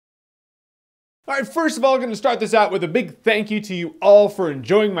Alright, first of all, I'm going to start this out with a big thank you to you all for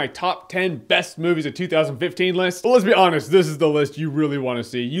enjoying my top 10 best movies of 2015 list. But let's be honest, this is the list you really want to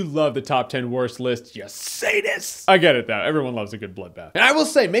see. You love the top 10 worst list, you sadists. I get it though, everyone loves a good bloodbath. And I will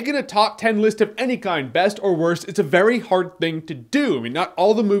say, making a top 10 list of any kind, best or worst, it's a very hard thing to do. I mean, not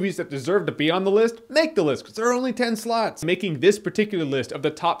all the movies that deserve to be on the list make the list, because there are only 10 slots. Making this particular list of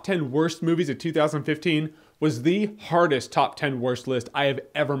the top 10 worst movies of 2015 was the hardest top 10 worst list I have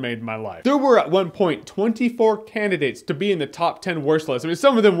ever made in my life. There were at one point 24 candidates to be in the top 10 worst list. I mean,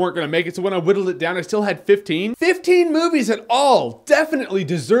 some of them weren't gonna make it, so when I whittled it down, I still had 15. 15 movies at all definitely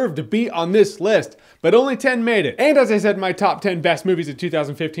deserved to be on this list, but only 10 made it. And as I said in my top 10 best movies of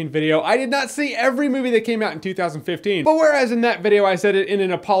 2015 video, I did not see every movie that came out in 2015. But whereas in that video I said it in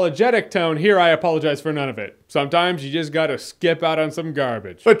an apologetic tone, here I apologize for none of it. Sometimes you just gotta skip out on some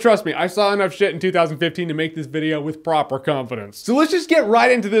garbage. But trust me, I saw enough shit in 2015 to make this video with proper confidence. So let's just get right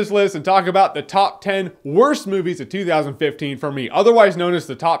into this list and talk about the top 10 worst movies of 2015 for me, otherwise known as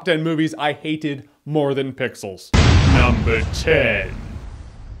the top 10 movies I hated more than pixels. Number 10.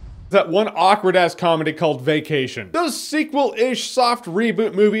 That one awkward-ass comedy called Vacation. Those sequel-ish soft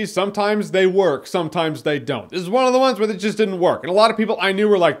reboot movies, sometimes they work, sometimes they don't. This is one of the ones where it just didn't work. And a lot of people I knew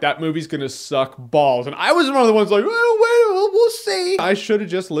were like, that movie's gonna suck balls. And I was one of the ones like, well, we'll see. I should have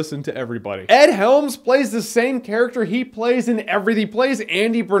just listened to everybody. Ed Helms plays the same character he plays in everything. He plays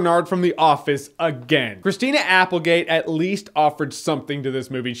Andy Bernard from The Office again. Christina Applegate at least offered something to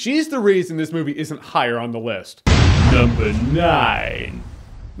this movie. She's the reason this movie isn't higher on the list. Number 9.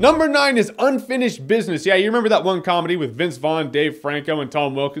 Number 9 is Unfinished Business. Yeah, you remember that one comedy with Vince Vaughn, Dave Franco, and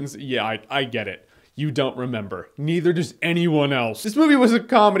Tom Wilkins? Yeah, I get it. You don't remember. Neither does anyone else. This movie was a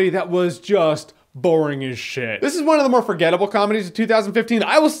comedy that was just boring as shit. This is one of the more forgettable comedies of 2015.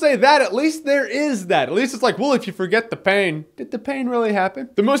 I will say that, at least there is that. At least it's like, well, if you forget the pain, did the pain really happen?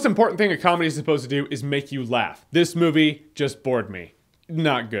 The most important thing a comedy is supposed to do is make you laugh. This movie just bored me.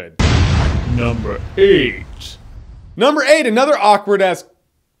 Not good. Number 8. Number 8, another awkward-ass.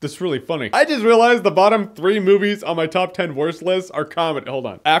 That's really funny. I just realized the bottom 3 movies on my top 10 worst list are comedy. Hold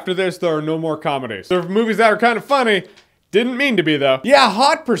on. After this, there are no more comedies. There are movies that are kind of funny. Didn't mean to be though. Yeah,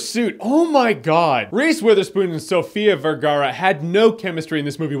 Hot Pursuit. Oh my God. Reese Witherspoon and Sofia Vergara had no chemistry in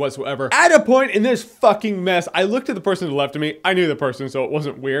this movie whatsoever. At a point in this fucking mess, I looked at the person to the left of me. I knew the person, so it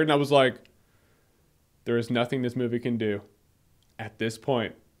wasn't weird. And I was like, there is nothing this movie can do. At this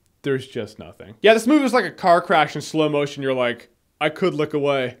point, there's just nothing. Yeah, this movie was like a car crash in slow motion. You're like, I could look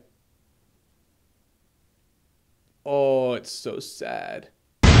away. Oh, it's so sad.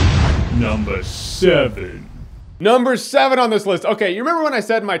 Number 7. Number 7 on this list. Okay, you remember when I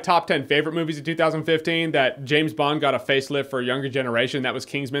said in my top 10 favorite movies of 2015 that James Bond got a facelift for a younger generation? That was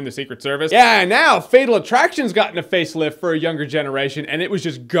Kingsman: The Secret Service. Yeah, now Fatal Attraction's gotten a facelift for a younger generation, and it was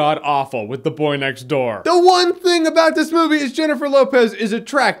just god-awful with The Boy Next Door. The one thing about this movie is Jennifer Lopez is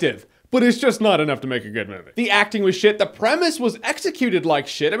attractive, but it's just not enough to make a good movie. The acting was shit. The premise was executed like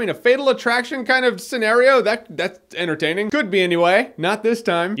shit. I mean, a Fatal Attraction kind of scenario, that's entertaining. Could be anyway. Not this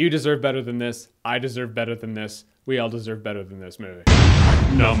time. You deserve better than this. I deserve better than this. We all deserve better than this movie.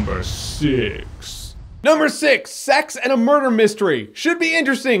 Number 6. Number 6, Sex and a Murder Mystery. Should be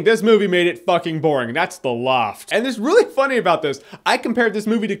interesting. This movie made it fucking boring. That's The Loft. And it's really funny about this. I compared this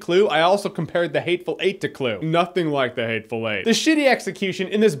movie to Clue. I also compared The Hateful Eight to Clue. Nothing like The Hateful Eight. The shitty execution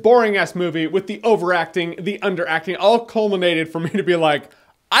in this boring ass movie with the overacting, the underacting, all culminated for me to be like,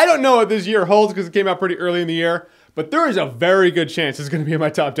 I don't know what this year holds because it came out pretty early in the year, but there is a very good chance it's gonna be in my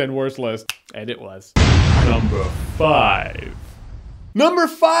top 10 worst list. And it was. Number 5. Number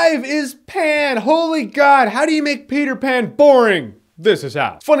 5 is Pan. Holy God, how do you make Peter Pan boring? This is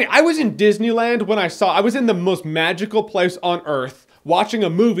how. It's funny, I was in Disneyland when I was in the most magical place on earth, watching a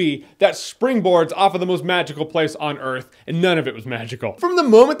movie that springboards off of the most magical place on earth, and none of it was magical. From the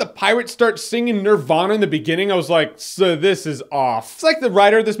moment the pirates start singing Nirvana in the beginning, I was like, so this is off. It's like the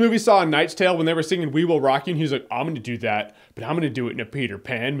writer of this movie saw A Knight's Tale when they were singing We Will Rock You, and he was like, I'm gonna do that, but I'm gonna do it in a Peter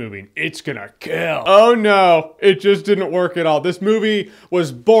Pan movie, and it's gonna kill. Oh no, it just didn't work at all. This movie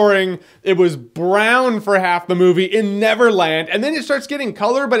was boring. It was brown for half the movie in Neverland, and then it starts getting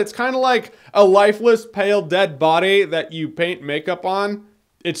color, but it's kind of like a lifeless, pale, dead body that you paint makeup on.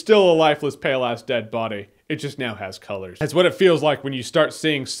 It's still a lifeless, pale-ass dead body. It just now has colors. That's what it feels like when you start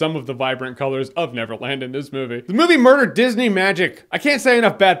seeing some of the vibrant colors of Neverland in this movie. The movie murdered Disney magic. I can't say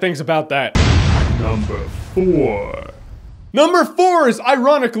enough bad things about that. Number 4. Number 4 is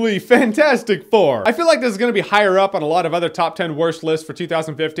ironically Fantastic Four. I feel like this is gonna be higher up on a lot of other top 10 worst lists for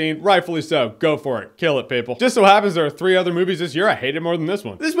 2015. Rightfully so. Go for it. Kill it, people. Just so happens there are 3 other movies this year I hated more than this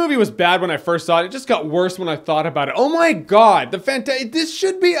one. This movie was bad when I first saw it. It just got worse when I thought about it. Oh my god, this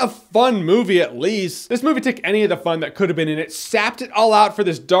should be a fun movie at least. This movie took any of the fun that could have been in it, sapped it all out for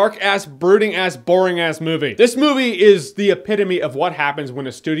this dark ass, brooding ass, boring ass movie. This movie is the epitome of what happens when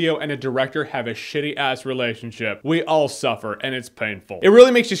a studio and a director have a shitty ass relationship. We all suffer. And it's painful. It really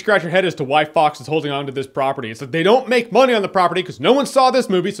makes you scratch your head as to why Fox is holding on to this property. It's like they don't make money on the property because no one saw this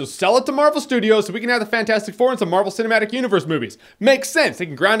movie, so sell it to Marvel Studios so we can have the Fantastic Four and some Marvel Cinematic Universe movies. Makes sense. They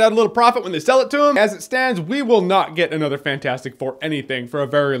can grind out a little profit when they sell it to them. As it stands, we will not get another Fantastic Four anything for a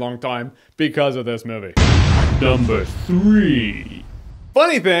very long time because of this movie. Number 3.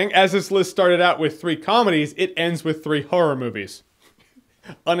 Funny thing, as this list started out with 3 comedies, it ends with 3 horror movies.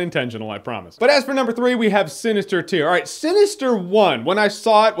 Unintentional, I promise. But as for number 3, we have Sinister 2. All right, Sinister 1, when I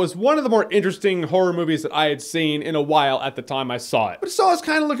saw it, was one of the more interesting horror movies that I had seen in a while at the time I saw it. But so I was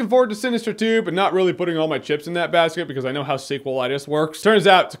kind of looking forward to Sinister 2, but not really putting all my chips in that basket because I know how sequelitis works. Turns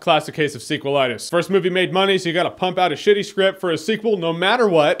out it's a classic case of sequelitis. First movie made money, so you gotta pump out a shitty script for a sequel no matter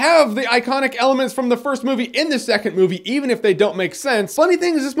what. Have the iconic elements from the first movie in the second movie, even if they don't make sense. Funny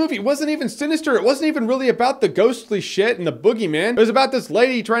thing is, this movie wasn't even sinister. It wasn't even really about the ghostly shit and the boogeyman. It was about this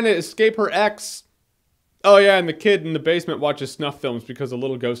lady trying to escape her ex. Oh yeah, and the kid in the basement watches snuff films because the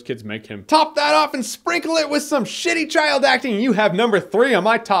little ghost kids make him. Top that off and sprinkle it with some shitty child acting, and you have number 3 on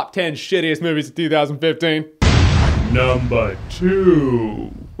my top 10 shittiest movies of 2015. Number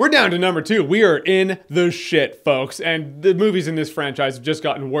 2. We're down to number 2. We are in the shit, folks. And the movies in this franchise have just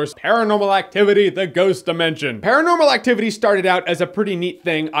gotten worse. Paranormal Activity, The Ghost Dimension. Paranormal Activity started out as a pretty neat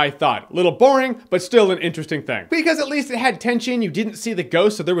thing, I thought. A little boring, but still an interesting thing. Because at least it had tension, you didn't see the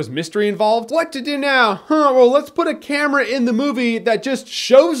ghost, so there was mystery involved. What to do now? Well, let's put a camera in the movie that just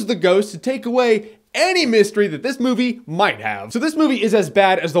shows the ghost to take away any mystery that this movie might have. So this movie is as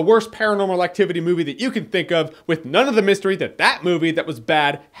bad as the worst Paranormal Activity movie that you can think of, with none of the mystery that that movie that was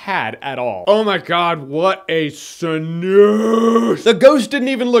bad had at all. Oh my god, what a snooze. The ghost didn't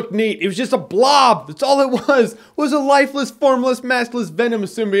even look neat. It was just a blob. That's all it was a lifeless, formless, maskless, venom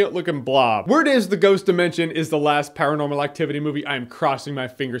symbiote looking blob. Word is The Ghost Dimension is the last Paranormal Activity movie. I'm crossing my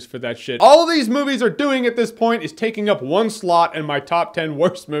fingers for that shit. All these movies are doing at this point is taking up one slot in my top 10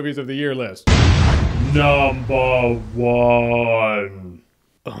 worst movies of the year list. Number 1.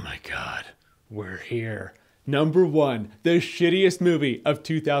 Oh my god, we're here. Number 1, the shittiest movie of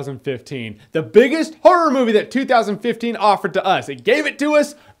 2015. The biggest horror movie that 2015 offered to us. It gave it to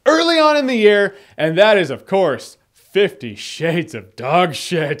us early on in the year, and that is, of course, 50 Shades of Dog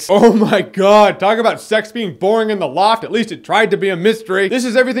Shit. Oh my god, talk about sex being boring in the loft. At least it tried to be a mystery. This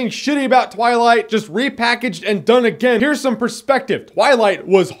is everything shitty about Twilight, just repackaged and done again. Here's some perspective. Twilight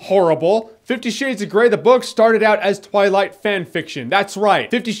was horrible. 50 Shades of Grey, the book, started out as Twilight fan fiction. That's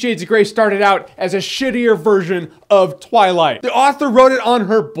right. 50 Shades of Grey started out as a shittier version of Twilight. The author wrote it on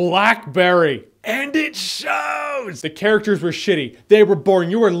her BlackBerry. And it shows! The characters were shitty. They were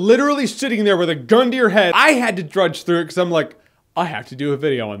boring. You were literally sitting there with a gun to your head. I had to drudge through it because I'm like, I have to do a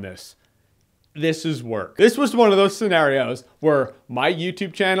video on this. This is work. This was one of those scenarios where my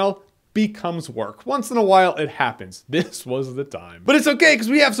YouTube channel becomes work. Once in a while, it happens. This was the time. But it's okay because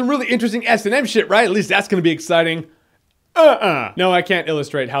we have some really interesting S&M shit, right? At least that's gonna be exciting. No, I can't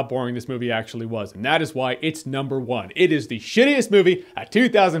illustrate how boring this movie actually was, and that is why it's number 1. It is the shittiest movie of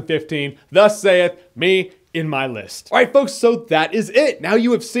 2015, thus saith me in my list. All right, folks, so that is it. Now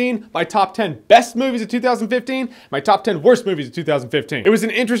you have seen my top 10 best movies of 2015, my top 10 worst movies of 2015. It was an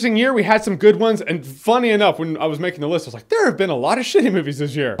interesting year. We had some good ones, and funny enough, when I was making the list, I was like, there have been a lot of shitty movies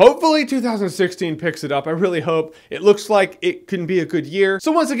this year. Hopefully 2016 picks it up. I really hope. It looks like it can be a good year.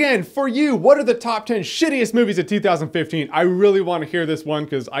 So once again, for you, what are the top 10 shittiest movies of 2015? I really want to hear this one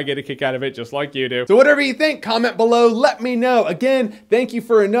because I get a kick out of it just like you do. So whatever you think, comment below, let me know. Again, thank you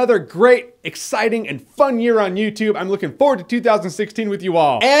for another great, exciting, and fun year on YouTube. I'm looking forward to 2016 with you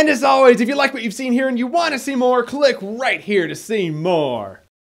all. And as always, if you like what you've seen here and you want to see more, click right here to see more.